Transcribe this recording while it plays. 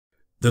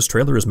This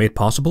trailer is made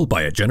possible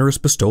by a generous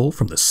bestowal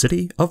from the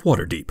city of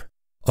Waterdeep,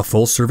 a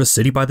full-service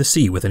city by the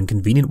sea within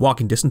convenient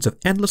walking distance of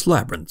endless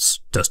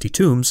labyrinths, dusty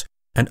tombs,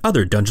 and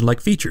other dungeon-like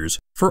features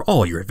for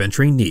all your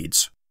adventuring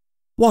needs.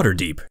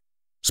 Waterdeep,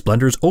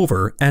 splendors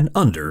over and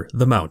under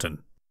the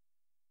mountain.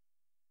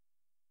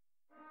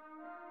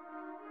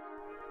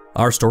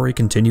 Our story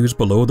continues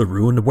below the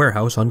ruined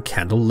warehouse on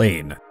Candle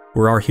Lane,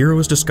 where our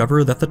heroes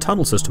discover that the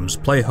tunnel systems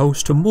play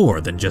host to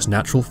more than just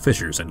natural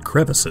fissures and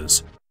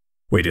crevices.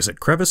 Wait, is it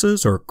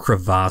crevices or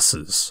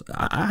crevasses?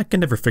 I can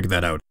never figure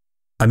that out.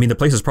 I mean, the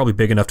place is probably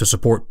big enough to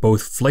support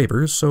both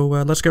flavors, so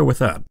let's go with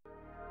that.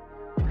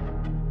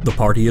 The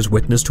party is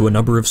witness to a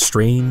number of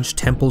strange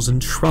temples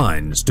and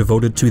shrines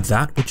devoted to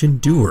that which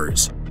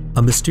endures,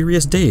 a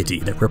mysterious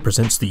deity that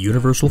represents the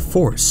universal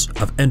force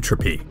of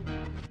entropy.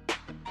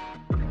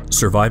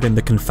 Surviving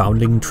the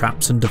confounding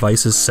traps and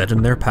devices set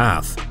in their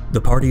path,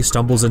 the party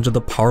stumbles into the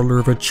parlor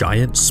of a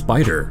giant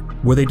spider,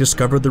 where they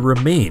discover the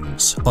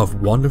remains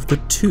of one of the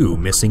two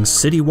missing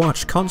City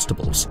Watch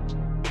constables,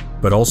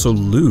 but also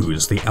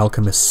lose the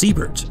alchemist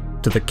Siebert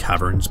to the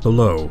caverns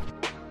below.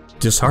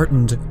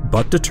 Disheartened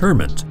but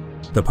determined,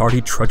 the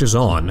party trudges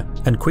on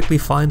and quickly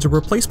finds a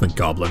replacement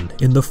goblin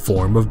in the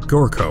form of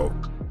Gorko.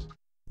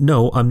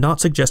 No, I'm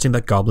not suggesting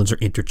that goblins are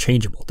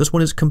interchangeable. This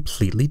one is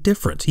completely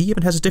different. He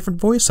even has a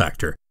different voice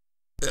actor.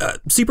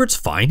 Siebert's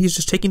fine, he's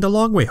just taking the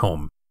long way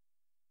home.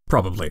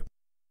 Probably.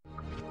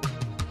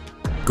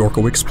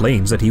 Gorko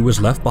explains that he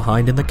was left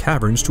behind in the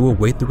caverns to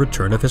await the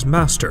return of his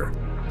master,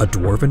 a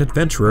dwarven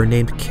adventurer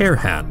named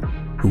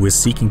Kerhan, who is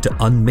seeking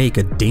to unmake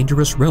a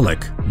dangerous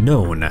relic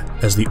known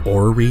as the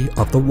Orrery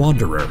of the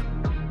Wanderer.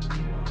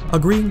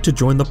 Agreeing to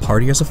join the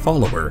party as a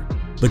follower,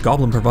 the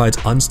goblin provides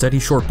unsteady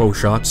shortbow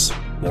shots,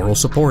 moral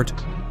support,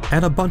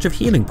 and a bunch of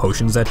healing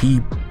potions that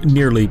he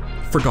nearly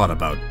forgot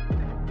about.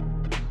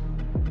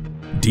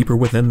 Deeper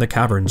within the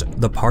caverns,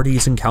 the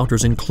party's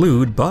encounters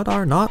include, but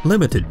are not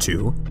limited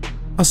to,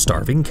 a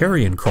starving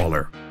carrion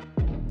crawler,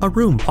 a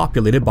room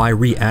populated by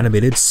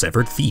reanimated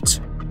severed feet,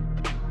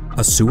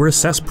 a sewer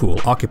cesspool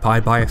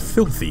occupied by a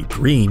filthy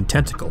green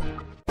tentacle.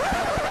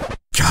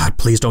 God,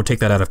 please don't take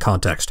that out of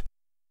context.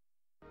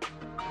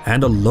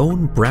 And a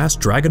lone brass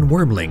dragon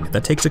wormling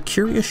that takes a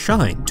curious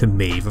shine to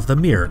Maeve of the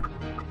Mirror.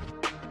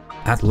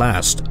 At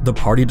last, the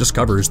party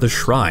discovers the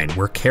shrine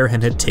where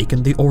Kerhan had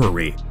taken the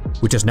orrery,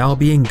 which is now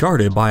being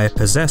guarded by a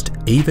possessed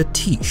Ava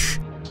Tish,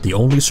 the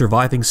only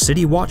surviving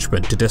city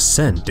watchman to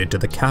descend into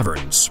the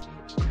caverns.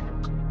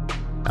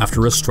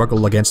 After a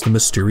struggle against the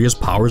mysterious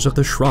powers of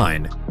the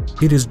shrine,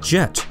 it is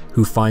Jet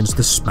who finds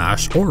the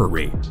smashed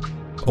orrery,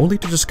 only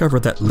to discover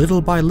that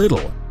little by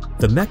little,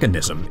 the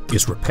mechanism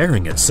is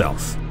repairing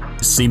itself,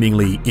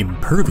 seemingly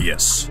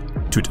impervious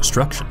to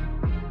destruction.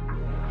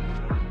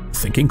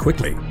 Thinking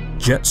quickly,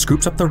 Jet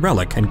scoops up the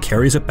relic and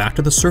carries it back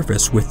to the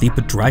surface with the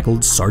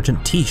bedraggled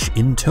Sergeant Tish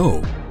in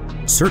tow,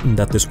 certain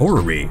that this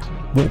orrery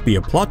won't be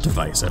a plot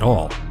device at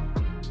all.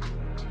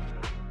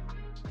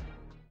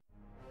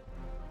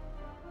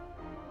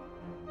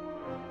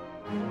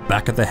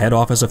 Back at the head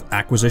office of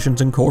Acquisitions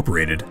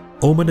Incorporated,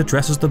 Omen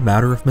addresses the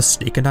matter of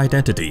mistaken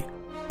identity,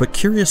 but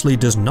curiously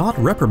does not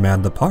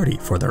reprimand the party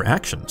for their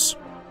actions.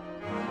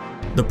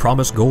 The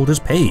promised gold is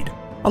paid,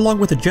 along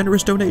with a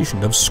generous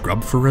donation of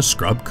Scrub for a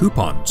Scrub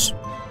coupons.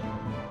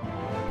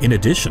 In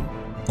addition,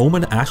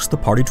 Omen asks the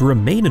party to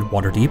remain in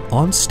Waterdeep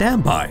on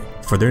standby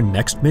for their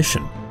next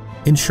mission,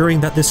 ensuring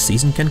that this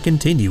season can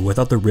continue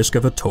without the risk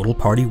of a total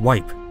party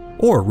wipe,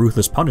 or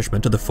ruthless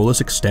punishment to the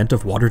fullest extent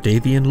of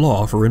Waterdavian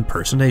law for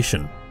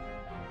impersonation.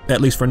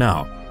 At least for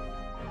now.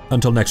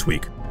 Until next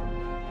week.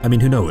 I mean,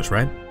 who knows,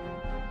 right?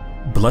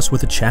 Blessed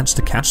with a chance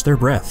to catch their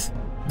breath,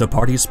 the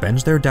party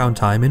spends their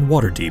downtime in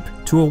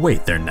Waterdeep to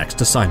await their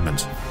next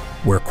assignment,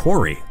 where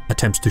Quarry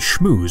attempts to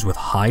schmooze with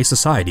high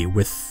society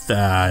with,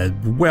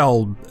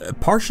 well,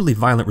 partially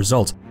violent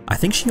results. I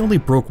think she only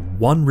broke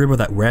one rib of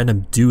that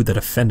random dude that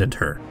offended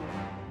her.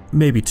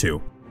 Maybe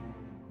two.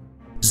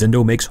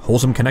 Zindo makes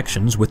wholesome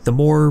connections with the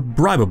more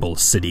bribable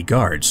city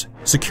guards,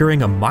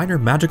 securing a minor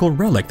magical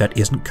relic that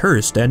isn't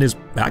cursed and is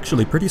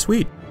actually pretty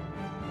sweet.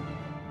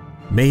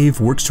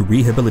 Maeve works to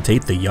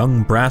rehabilitate the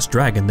young brass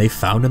dragon they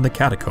found in the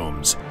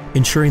catacombs,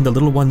 ensuring the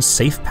little one's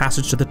safe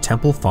passage to the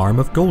temple farm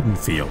of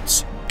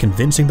Goldenfields,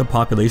 convincing the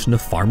population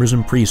of farmers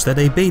and priests that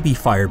a baby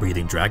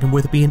fire-breathing dragon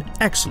would be an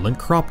excellent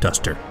crop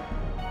duster.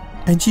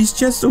 And she's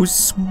just so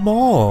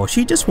small,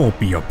 she just won't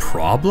be a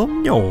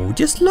problem. No,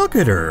 just look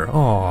at her.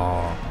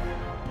 Aww.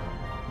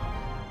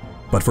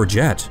 But for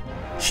Jet,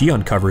 she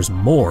uncovers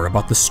more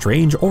about the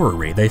strange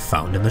orrery they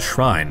found in the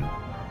shrine.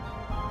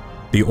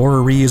 The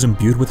orrery is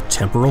imbued with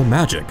temporal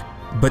magic,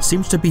 but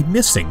seems to be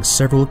missing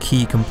several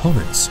key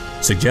components,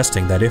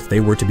 suggesting that if they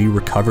were to be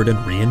recovered and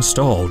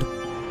reinstalled,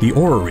 the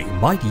orrery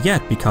might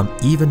yet become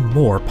even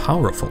more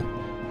powerful.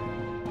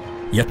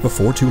 Yet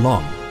before too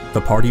long,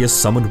 the party is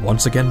summoned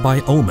once again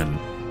by Omen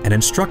and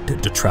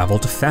instructed to travel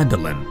to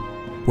Phandalin,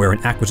 where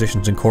an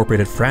Acquisitions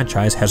Incorporated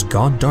franchise has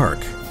gone dark,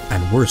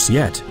 and worse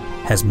yet,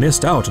 has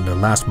missed out on their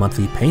last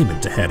monthly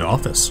payment to head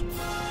office.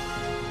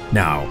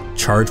 Now,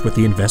 charged with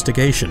the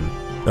investigation,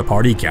 The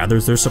party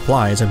gathers their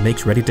supplies and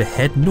makes ready to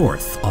head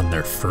north on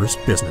their first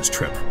business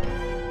trip.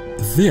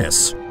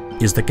 This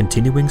is the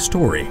continuing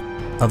story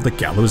of the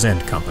Gallows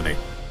End Company.